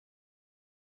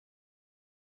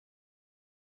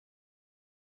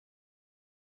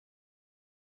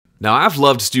Now, I've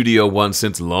loved Studio One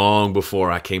since long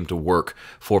before I came to work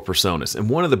for PreSonus, and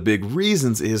one of the big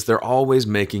reasons is they're always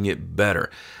making it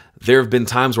better. There have been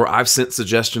times where I've sent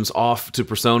suggestions off to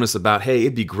PreSonus about, hey,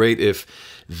 it'd be great if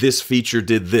this feature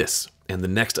did this. And the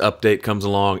next update comes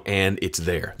along and it's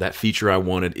there. That feature I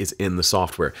wanted is in the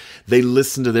software. They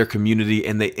listen to their community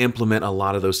and they implement a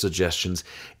lot of those suggestions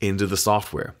into the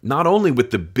software. Not only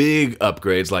with the big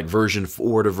upgrades like version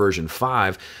 4 to version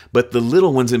 5, but the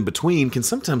little ones in between can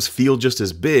sometimes feel just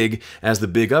as big as the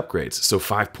big upgrades. So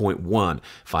 5.1,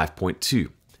 5.2.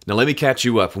 Now let me catch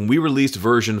you up. When we released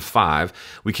version 5,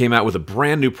 we came out with a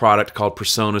brand new product called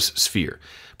PreSonus Sphere.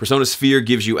 PreSonus Sphere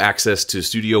gives you access to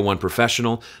Studio One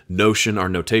Professional, Notion, our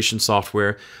notation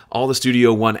software, all the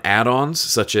Studio One add-ons,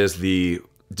 such as the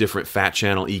different fat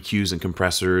channel EQs and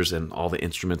compressors and all the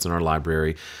instruments in our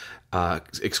library,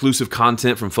 exclusive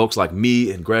content from folks like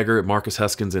me and Gregor, Marcus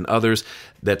Huskins, and others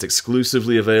that's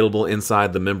exclusively available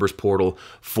inside the members portal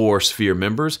for Sphere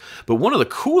members. But one of the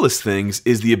coolest things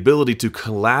is the ability to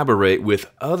collaborate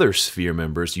with other Sphere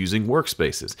members using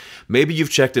workspaces. Maybe you've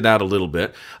checked it out a little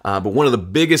bit, but one of the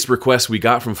biggest requests we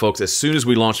got from folks as soon as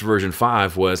we launched version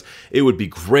 5 was it would be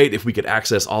great if we could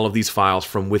access all of these files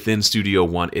from within Studio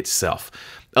One itself.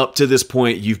 Up to this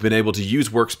point, you've been able to use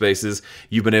workspaces,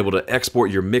 you've been able to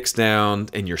export your mixdown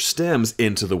and your stems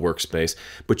into the workspace,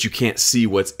 but you can't see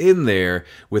what's in there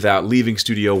without leaving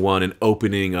Studio One and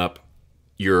opening up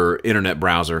your internet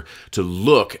browser to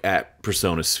look at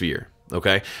PreSonus Sphere.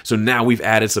 Okay, so now we've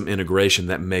added some integration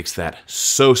that makes that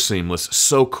so seamless,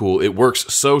 so cool. It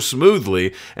works so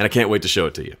smoothly, and I can't wait to show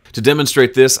it to you. To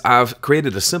demonstrate this, I've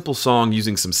created a simple song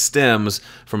using some stems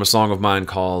from a song of mine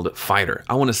called Fighter.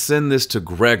 I want to send this to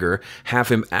Gregor, have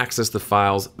him access the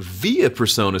files via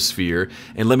PreSonus Sphere,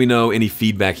 and let me know any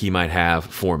feedback he might have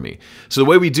for me. So the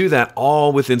way we do that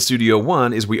all within Studio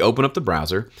One is we open up the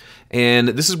browser, and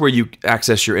this is where you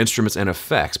access your instruments and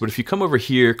effects. But if you come over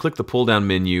here, click the pull-down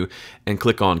menu, and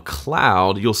click on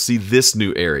Cloud, you'll see this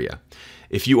new area.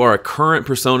 If you are a current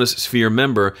PreSonus Sphere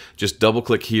member, just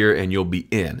double-click here and you'll be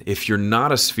in. If you're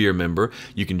not a Sphere member,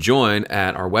 you can join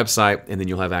at our website, and then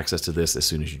you'll have access to this as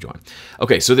soon as you join.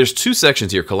 Okay, so there's two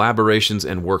sections here, collaborations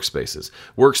and workspaces.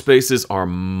 Workspaces are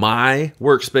my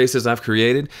workspaces I've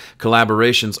created.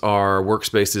 Collaborations are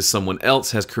workspaces someone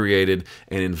else has created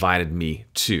and invited me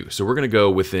to. So we're going to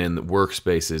go within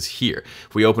workspaces here.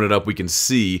 If we open it up, we can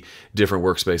see different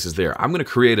workspaces there. I'm going to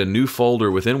create a new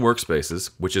folder within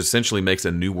workspaces, which essentially makes a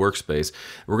new workspace.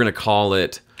 We're going to call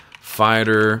it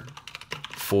Fighter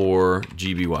for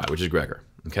GBY, which is Gregor.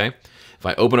 Okay. If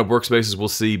I open up workspaces, we'll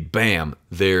see, bam,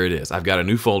 there it is. I've got a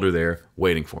new folder there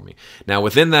waiting for me. Now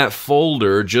within that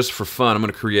folder, just for fun, I'm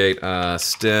going to create a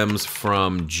stems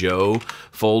from Joe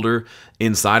folder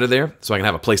inside of there so I can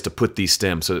have a place to put these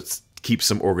stems so it's keep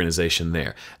some organization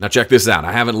there. Now check this out.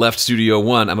 I haven't left Studio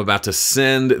One. I'm about to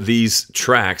send these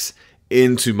tracks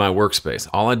into my workspace.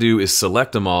 All I do is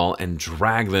select them all and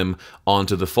drag them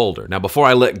onto the folder. Now before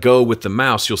I let go with the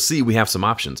mouse, you'll see we have some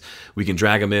options. We can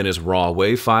drag them in as raw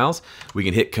wave files. We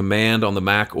can hit Command on the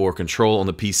Mac or Control on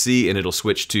the PC and it'll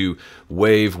switch to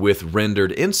wave with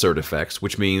rendered insert effects,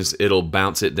 which means it'll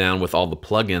bounce it down with all the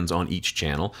plugins on each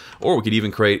channel. Or we could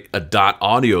even create a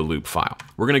 .audio loop file.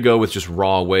 We're gonna go with just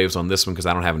raw waves on this one because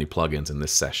I don't have any plugins in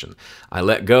this session. I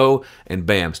let go and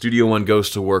bam, Studio One goes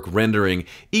to work rendering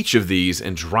each of these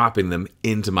and dropping them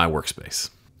into my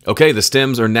workspace. Okay, the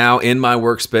stems are now in my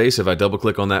workspace. If I double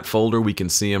click on that folder, we can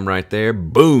see them right there.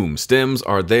 Boom, stems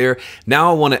are there.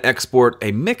 Now I want to export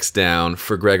a mixdown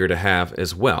for Gregor to have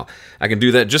as well. I can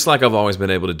do that just like I've always been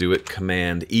able to do it.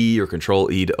 Command E or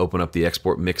Control E to open up the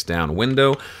export mixdown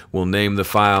window. We'll name the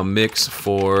file mix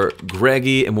for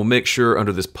Greggy, and we'll make sure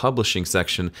under this publishing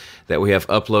section that we have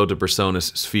upload to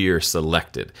PreSonus Sphere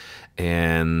selected.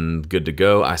 And good to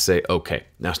go. I say okay.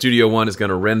 Now Studio One is going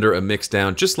to render a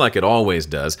mixdown just like it always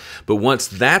does, but once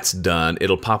that's done,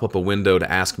 it'll pop up a window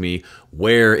to ask me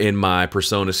where in my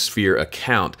PreSonus Sphere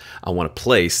account I want to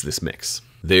place this mix.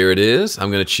 There it is.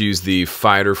 I'm going to choose the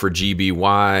Fighter for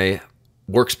GBY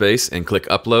workspace and click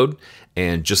upload,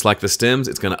 and just like the stems,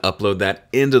 it's going to upload that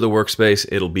into the workspace.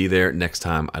 It'll be there next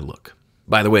time I look.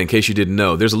 By the way, in case you didn't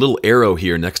know, there's a little arrow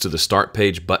here next to the Start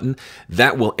Page button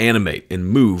that will animate and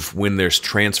move when there's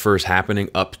transfers happening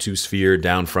up to Sphere,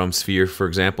 down from Sphere, for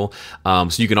example. So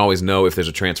you can always know if there's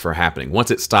a transfer happening.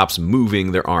 Once it stops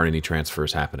moving, there aren't any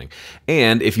transfers happening.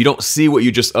 And if you don't see what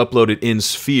you just uploaded in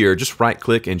Sphere, just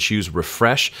right-click and choose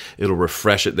Refresh. It'll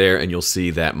refresh it there, and you'll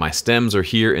see that my stems are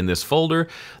here in this folder.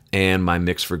 and my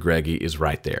mix for Greggy is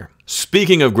right there.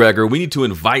 Speaking of Gregor, we need to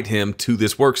invite him to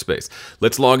this workspace.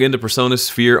 Let's log into PreSonus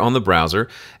Sphere on the browser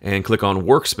and click on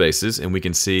workspaces, and we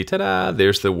can see, ta-da,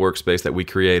 there's the workspace that we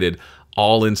created,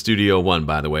 all in Studio One,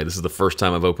 by the way. This is the first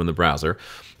time I've opened the browser.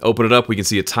 Open it up, we can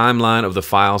see a timeline of the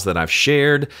files that I've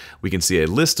shared. We can see a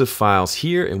list of files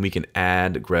here, and we can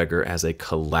add Gregor as a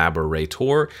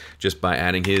collaborator just by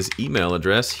adding his email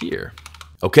address here.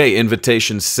 Okay,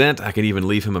 invitation sent. I can even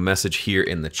leave him a message here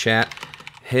in the chat.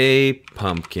 Hey,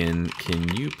 Pumpkin,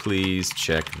 can you please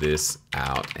check this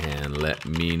out and let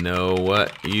me know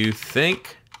what you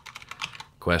think?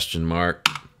 Question mark.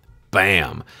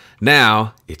 Bam.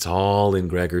 Now, it's all in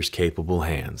Gregor's capable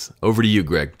hands. Over to you,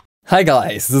 Greg. Hi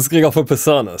guys, this is Gregor for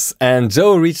PreSonus, and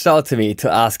Joe reached out to me to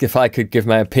ask if I could give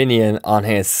my opinion on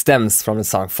his stems from the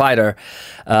song Fighter.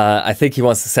 I think he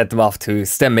wants to set them off to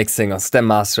stem mixing or stem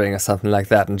mastering or something like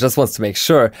that, and just wants to make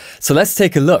sure. So let's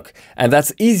take a look, and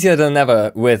that's easier than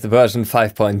ever with version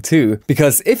 5.2,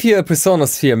 because if you're a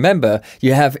PreSonus Sphere member,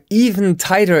 you have even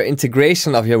tighter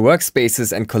integration of your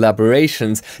workspaces and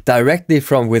collaborations directly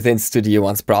from within Studio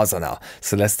One's browser now.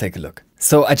 So let's take a look.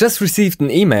 So I just received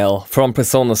an email from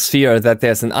PreSonus Sphere that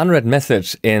there's an unread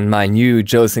message in my new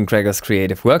Joe's and Gregor's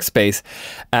Creative Workspace.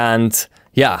 And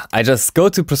yeah, I just go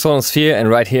to PreSonus Sphere, and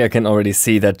right here I can already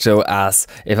see that Joe asked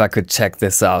if I could check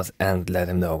this out and let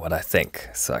him know what I think.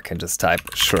 So I can just type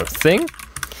sure thing.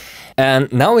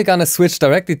 And now we're gonna switch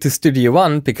directly to Studio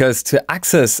One, because to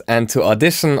access and to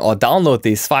audition or download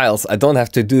these files, I don't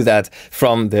have to do that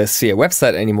from the Sphere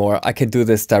website anymore. I can do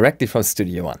this directly from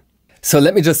Studio One. So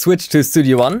let me just switch to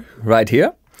Studio One right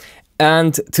here.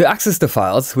 And to access the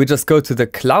files, we just go to the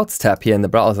Clouds tab here in the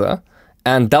browser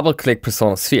and double click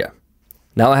PreSonus Sphere.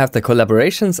 Now I have the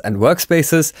collaborations and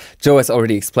workspaces. Joe has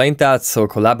already explained that. So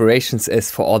collaborations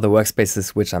is for all the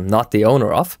workspaces which I'm not the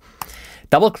owner of.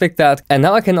 Double click that, and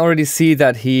now I can already see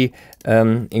that he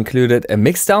included a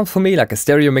mixdown for me, like a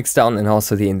stereo mixdown, and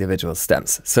also the individual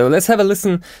stems. So let's have a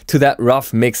listen to that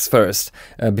rough mix first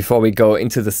before we go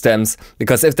into the stems,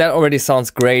 because if that already sounds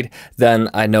great, then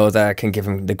I know that I can give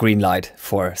him the green light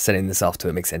for sending this off to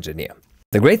a mix engineer.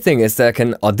 The great thing is that I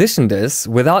can audition this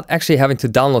without actually having to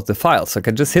download the file. So I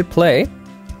can just hit play,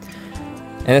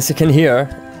 and as you can hear,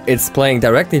 it's playing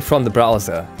directly from the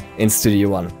browser in Studio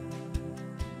One.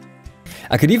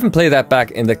 I could even play that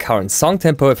back in the current song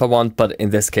tempo if I want, but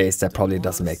in this case that probably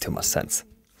doesn't make too much sense.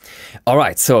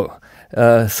 Alright, so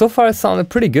far it sounded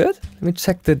pretty good. Let me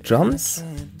check the drums.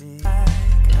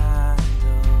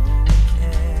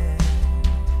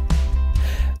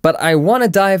 But I want to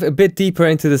dive a bit deeper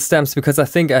into the stems, because I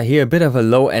think I hear a bit of a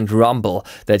low-end rumble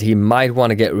that he might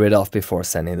want to get rid of before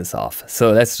sending this off.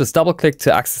 So let's just double click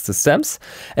to access the stems.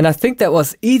 And I think that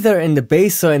was either in the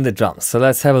bass or in the drums. So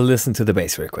let's have a listen to the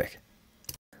bass real quick.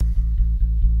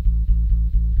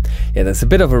 Yeah, there's a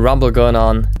bit of a rumble going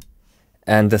on,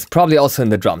 and there's probably also in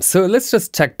the drums. So let's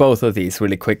just check both of these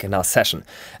really quick in our session.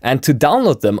 And to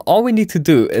download them, all we need to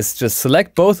do is just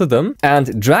select both of them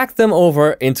and drag them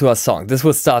over into our song. This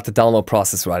will start the download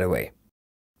process right away.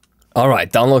 All right,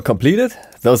 download completed.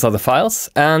 Those are the files.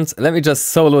 And let me just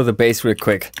solo the bass real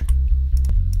quick.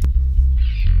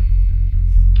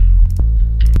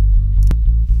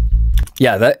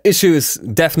 Yeah, the issue is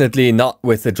definitely not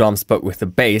with the drums, but with the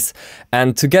bass.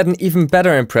 And to get an even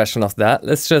better impression of that,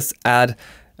 let's just add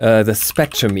the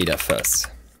spectrometer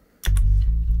first.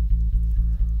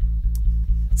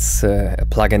 It's a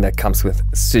plugin that comes with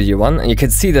Studio One. And you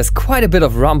can see there's quite a bit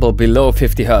of rumble below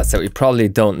 50 Hz that we probably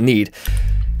don't need.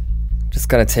 Just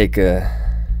gonna take a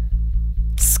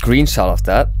screenshot of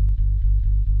that,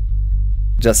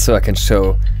 just so I can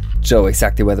show Joe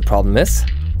exactly where the problem is.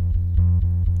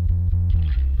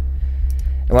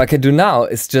 And what I can do now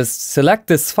is just select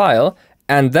this file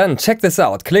and then check this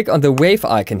out. Click on the wave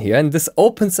icon here, and this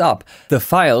opens up the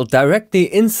file directly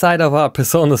inside of our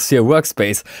PreSonus Sphere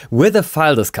workspace with a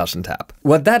file discussion tab.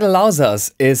 What that allows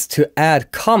us is to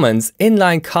add comments,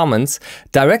 inline comments,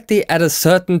 directly at a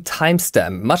certain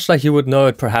timestamp, much like you would know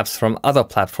it perhaps from other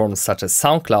platforms such as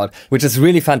SoundCloud, which is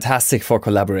really fantastic for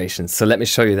collaborations. So let me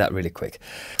show you that really quick.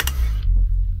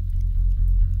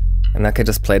 And I can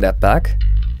just play that back.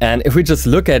 And if we just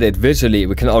look at it visually,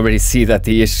 we can already see that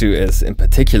the issue is in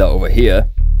particular over here.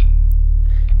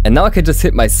 And now I can just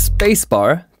hit my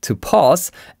spacebar to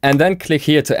pause and then click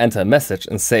here to enter a message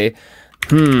and say,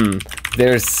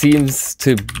 there seems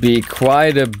to be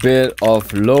quite a bit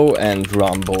of low-end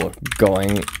rumble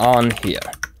going on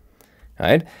here,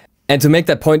 right? And to make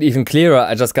that point even clearer,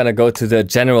 I'm just gonna go to the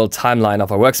general timeline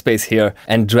of our workspace here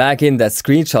and drag in that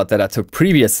screenshot that I took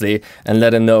previously and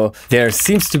let him know there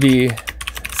seems to be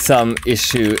some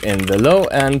issue in the low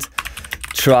end.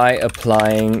 try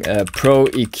applying a Pro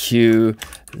EQ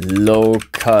low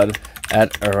cut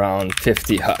at around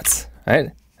 50 Hertz,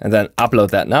 right? And then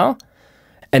upload that now.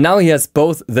 And now he has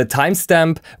both the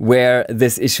timestamp where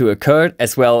this issue occurred,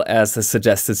 as well as the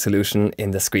suggested solution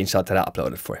in the screenshot that I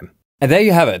uploaded for him. And there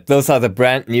you have it. Those are the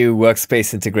brand new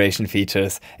workspace integration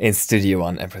features in Studio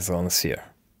One and PreSonus Sphere.